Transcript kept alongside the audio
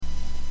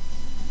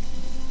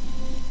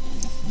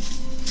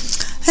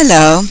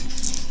Hello.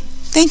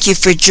 Thank you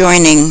for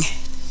joining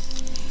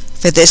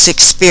for this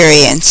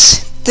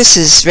experience. This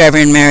is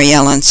Reverend Mary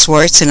Ellen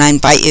Swartz, and I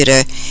invite you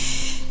to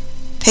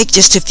take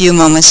just a few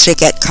moments to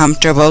get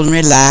comfortable and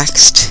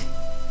relaxed.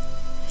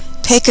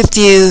 Take a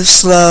few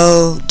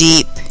slow,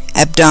 deep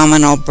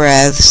abdominal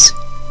breaths.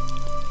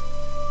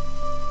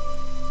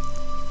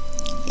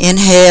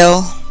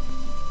 Inhale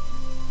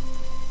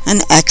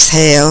and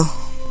exhale.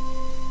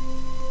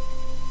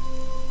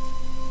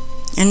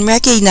 And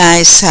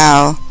recognize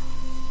how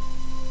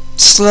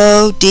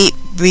slow, deep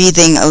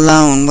breathing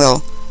alone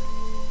will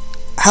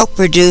help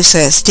produce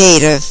a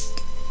state of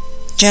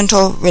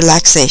gentle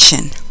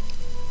relaxation.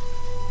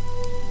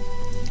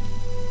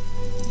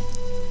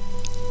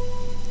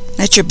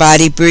 Let your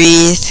body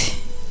breathe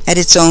at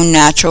its own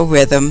natural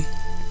rhythm,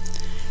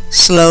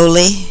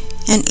 slowly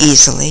and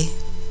easily.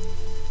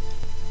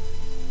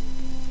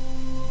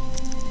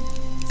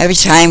 Every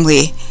time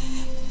we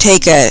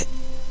take a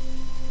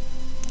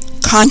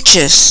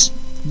conscious,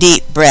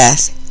 deep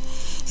breath,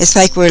 it's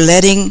like we're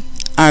letting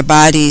our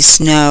bodies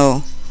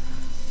know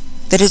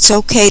that it's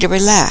okay to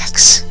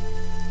relax.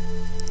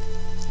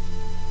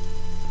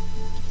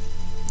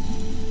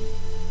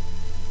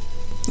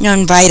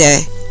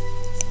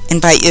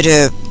 Invite you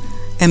to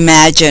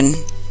imagine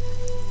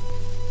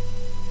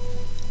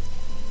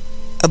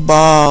a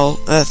ball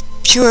of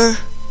pure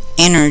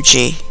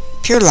energy,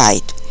 pure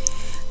light,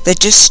 that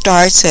just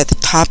starts at the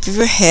top of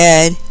your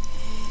head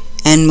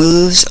and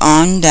moves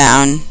on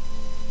down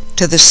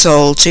to the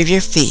soles of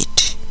your feet.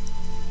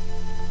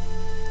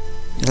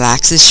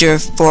 Relaxes your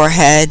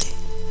forehead,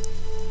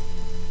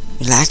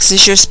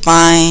 relaxes your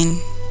spine,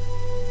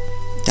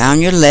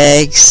 down your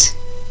legs,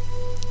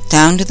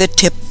 down to the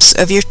tips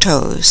of your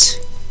toes.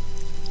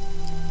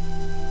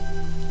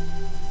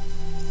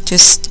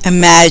 Just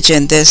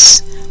imagine this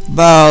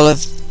ball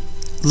of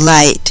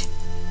light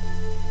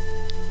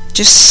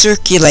just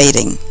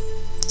circulating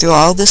through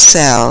all the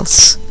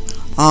cells,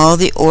 all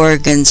the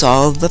organs,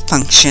 all the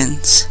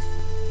functions.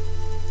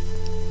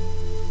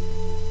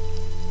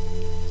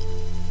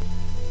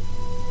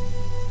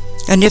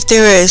 And if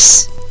there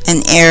is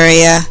an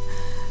area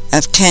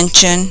of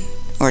tension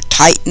or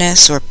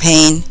tightness or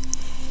pain,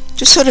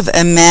 just sort of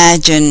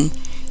imagine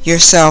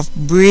yourself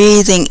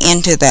breathing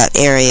into that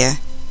area.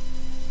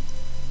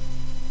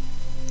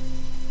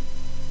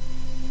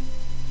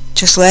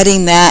 Just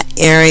letting that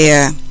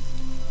area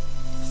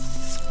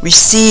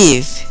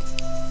receive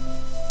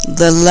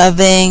the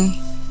loving,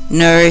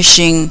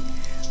 nourishing,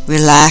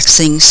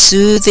 relaxing,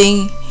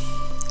 soothing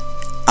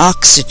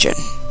oxygen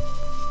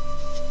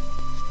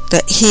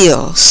that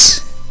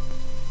heals.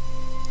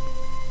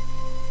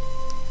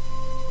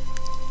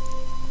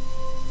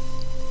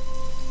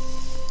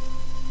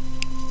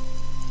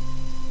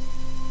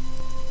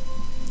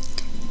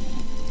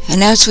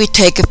 And as we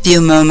take a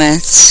few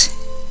moments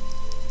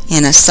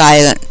in a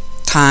silent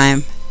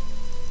time,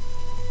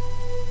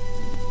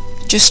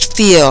 just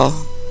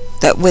feel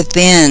that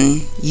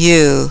within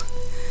you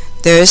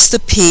there is the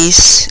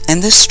peace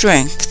and the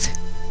strength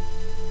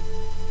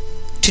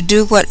to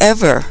do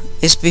whatever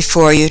is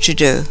before you to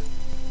do.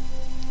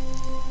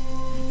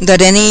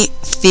 That any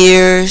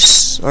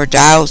fears or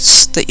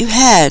doubts that you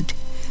had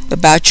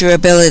about your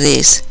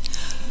abilities,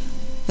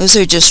 those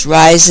are just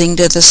rising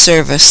to the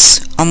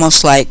surface,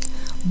 almost like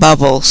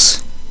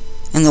bubbles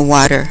in the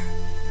water,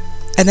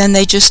 and then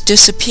they just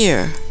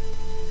disappear.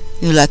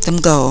 You let them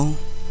go.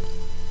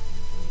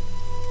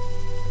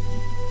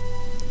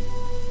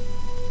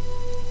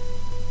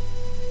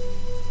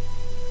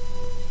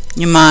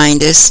 Your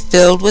mind is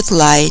filled with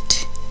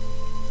light,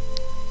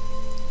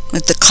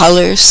 with the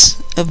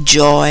colors of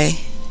joy.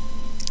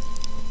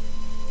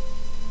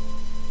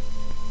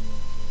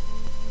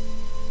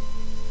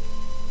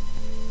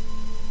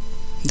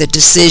 The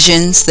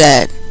decisions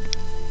that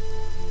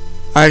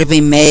are to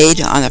be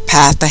made on the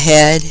path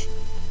ahead,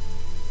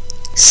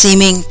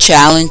 seeming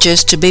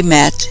challenges to be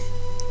met,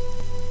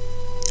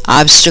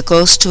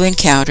 obstacles to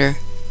encounter.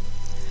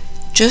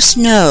 Just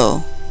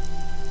know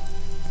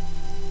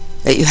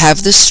that you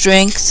have the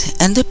strength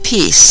and the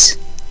peace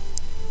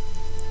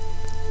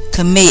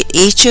to meet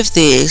each of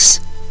these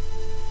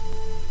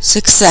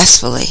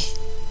successfully,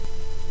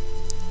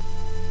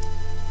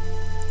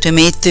 to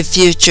meet the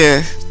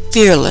future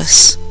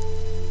fearless,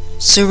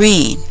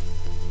 serene,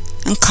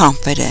 and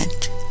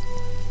confident.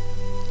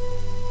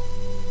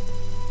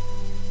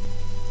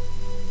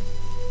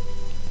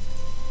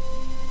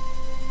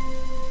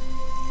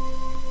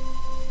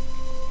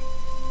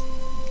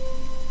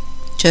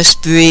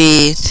 Just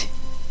breathe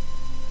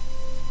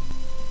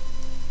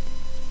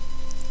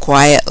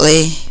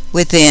quietly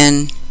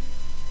within.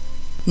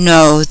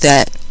 Know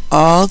that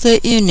all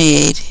that you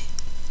need,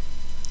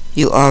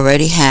 you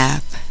already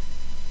have.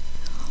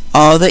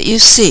 All that you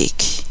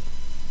seek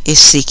is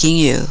seeking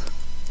you.